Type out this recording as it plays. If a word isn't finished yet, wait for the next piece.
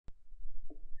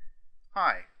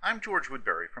Hi, I'm George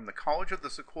Woodbury from the College of the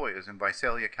Sequoias in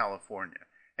Visalia, California,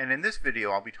 and in this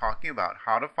video I'll be talking about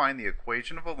how to find the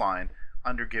equation of a line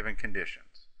under given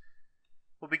conditions.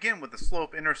 We'll begin with the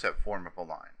slope-intercept form of a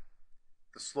line.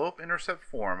 The slope-intercept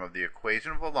form of the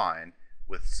equation of a line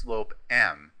with slope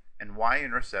m and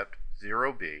y-intercept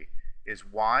 0b is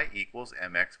y equals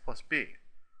mx plus b.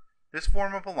 This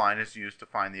form of a line is used to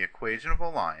find the equation of a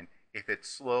line if its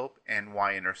slope and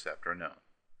y-intercept are known.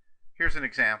 Here's an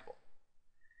example.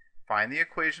 Find the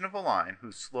equation of a line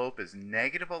whose slope is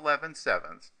negative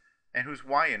 11/7 and whose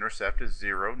y-intercept is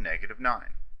 0, negative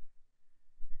 9.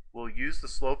 We'll use the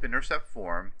slope-intercept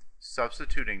form,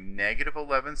 substituting negative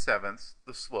 11/7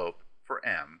 the slope for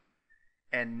m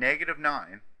and negative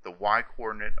 9 the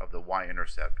y-coordinate of the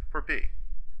y-intercept for b.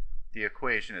 The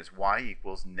equation is y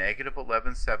equals negative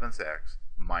 11/7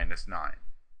 minus 9.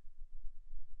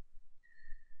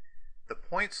 The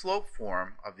point-slope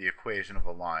form of the equation of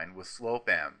a line with slope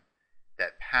m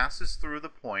that passes through the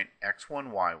point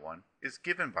x1, y1 is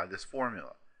given by this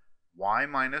formula. Y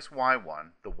minus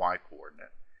y1, the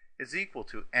y-coordinate, is equal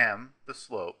to m, the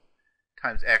slope,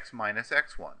 times x minus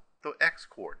x1, the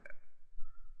x-coordinate.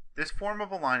 This form of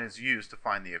a line is used to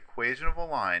find the equation of a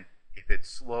line if its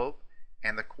slope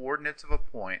and the coordinates of a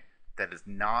point that is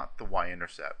not the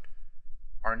y-intercept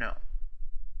are known.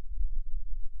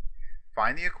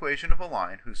 Find the equation of a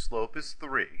line whose slope is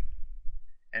 3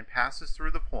 and passes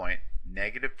through the point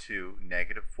negative 2,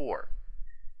 negative 4.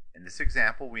 In this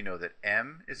example, we know that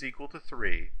m is equal to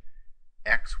 3,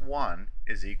 x1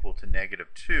 is equal to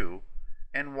negative 2,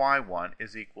 and y1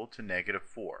 is equal to negative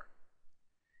 4.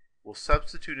 We'll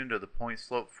substitute into the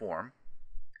point-slope form,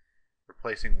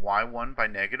 replacing y1 by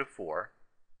negative 4,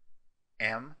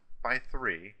 m by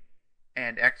 3,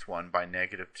 and x1 by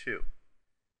negative 2.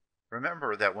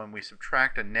 Remember that when we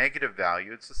subtract a negative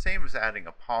value, it's the same as adding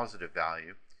a positive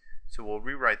value, so we'll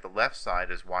rewrite the left side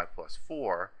as y plus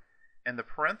 4, and the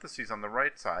parentheses on the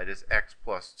right side is x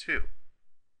plus 2.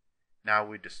 Now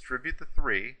we distribute the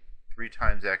 3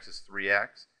 times x is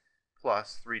 3x,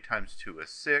 plus 3 times 2 is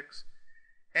 6,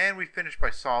 and we finish by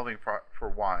solving for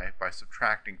y by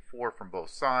subtracting 4 from both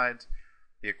sides.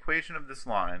 The equation of this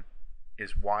line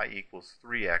is y equals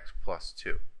 3x plus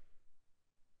 2.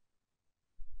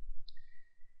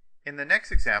 In the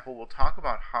next example, we'll talk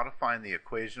about how to find the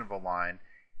equation of a line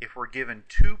if we're given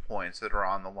 2 points that are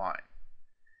on the line.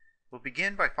 We'll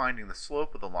begin by finding the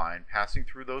slope of the line passing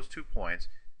through those 2 points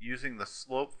using the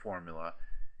slope formula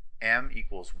m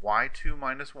equals y2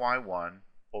 minus y1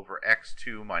 over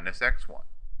x2 minus x1.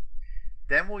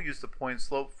 Then we'll use the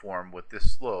point-slope form with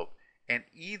this slope and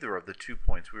either of the 2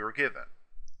 points we were given.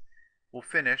 We'll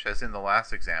finish, as in the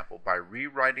last example, by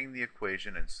rewriting the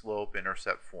equation in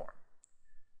slope-intercept form.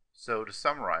 So to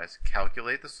summarize,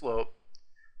 calculate the slope,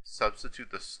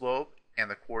 substitute the slope and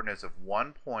the coordinates of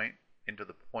one point into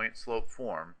the point-slope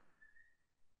form,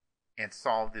 and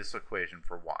solve this equation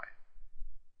for y.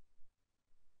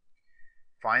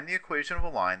 Find the equation of a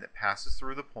line that passes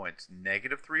through the points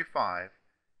negative 3, 5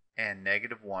 and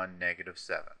negative 1, negative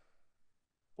 7.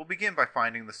 We'll begin by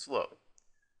finding the slope.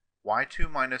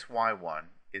 y2 minus y1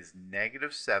 is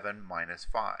negative 7 minus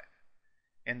 5.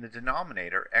 In the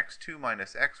denominator, x2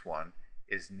 minus x1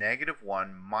 is negative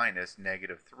 1 minus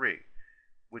negative 3,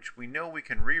 which we know we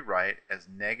can rewrite as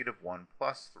negative 1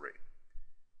 plus 3.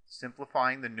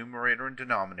 Simplifying the numerator and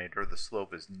denominator, the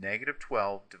slope is negative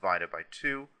 12 divided by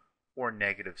 2, or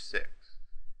negative 6.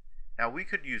 Now we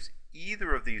could use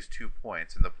either of these 2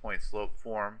 points in the point-slope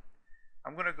form.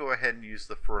 I'm going to go ahead and use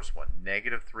the first one,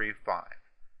 negative 3, 5.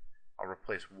 I'll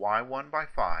replace y1 by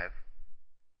 5,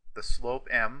 the slope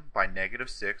m by negative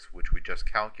 6, which we just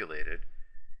calculated,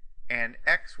 and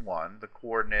x1, the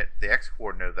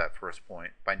x-coordinate of that first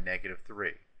point, by negative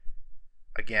 3.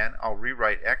 Again, I'll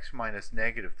rewrite x minus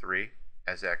negative 3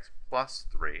 as x plus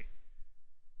 3,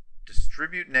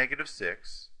 distribute negative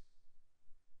 6,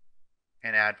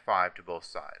 and add 5 to both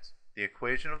sides. The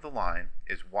equation of the line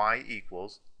is y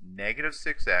equals negative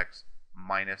 6x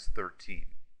minus 13.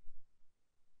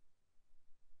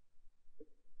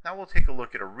 Now we'll take a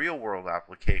look at a real-world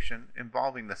application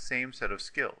involving the same set of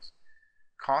skills.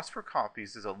 Cost for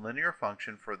copies is a linear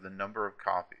function for the number of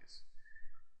copies.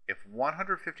 If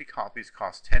 150 copies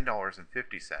cost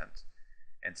 $10.50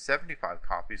 and 75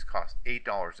 copies cost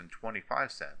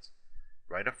 $8.25,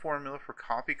 write a formula for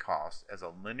copy cost as a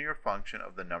linear function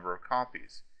of the number of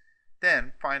copies.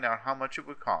 Then find out how much it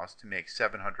would cost to make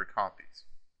 700 copies.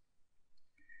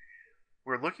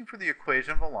 We're looking for the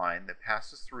equation of a line that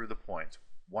passes through the points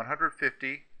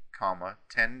 150,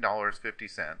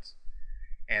 $10.50,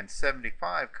 and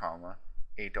 75,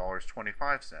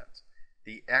 $8.25.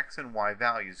 the x and y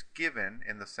values given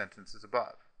in the sentences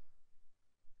above.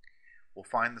 We'll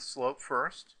find the slope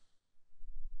first,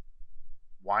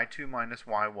 y2 minus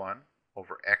y1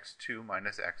 over x2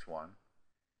 minus x1.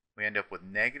 We end up with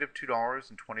negative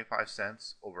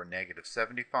 $2.25 over negative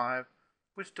 75,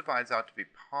 which divides out to be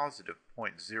positive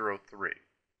 0.03.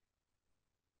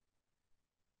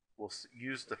 We'll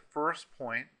use the first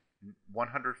point,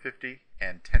 150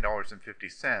 and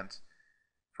 $10.50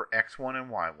 for x1 and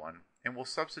y1, and we'll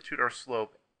substitute our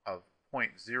slope of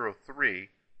 0.03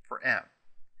 for m.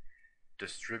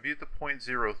 Distribute the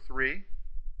 0.03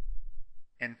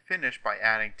 and finish by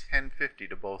adding 1050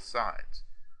 to both sides.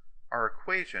 Our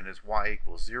equation is y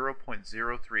equals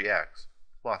 0.03x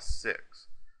plus 6.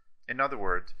 In other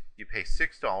words, you pay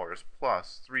 $6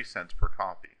 plus 3 cents per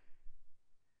copy.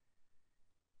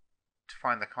 To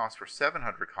find the cost for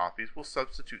 700 copies, we'll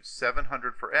substitute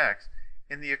 700 for x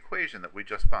in the equation that we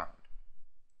just found.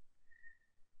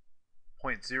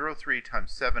 0.03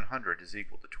 times 700 is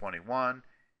equal to 21,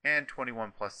 and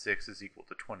 21 plus 6 is equal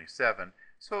to 27,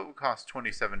 so it would cost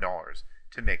 $27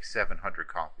 to make 700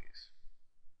 copies.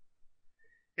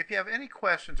 If you have any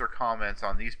questions or comments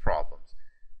on these problems,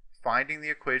 finding the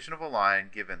equation of a line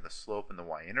given the slope and the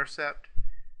y-intercept,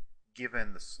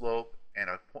 given the slope and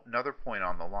another point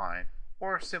on the line,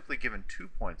 or simply given 2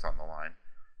 points on the line,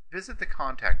 visit the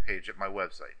contact page at my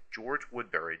website,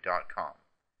 georgewoodbury.com.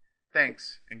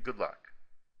 Thanks and good luck.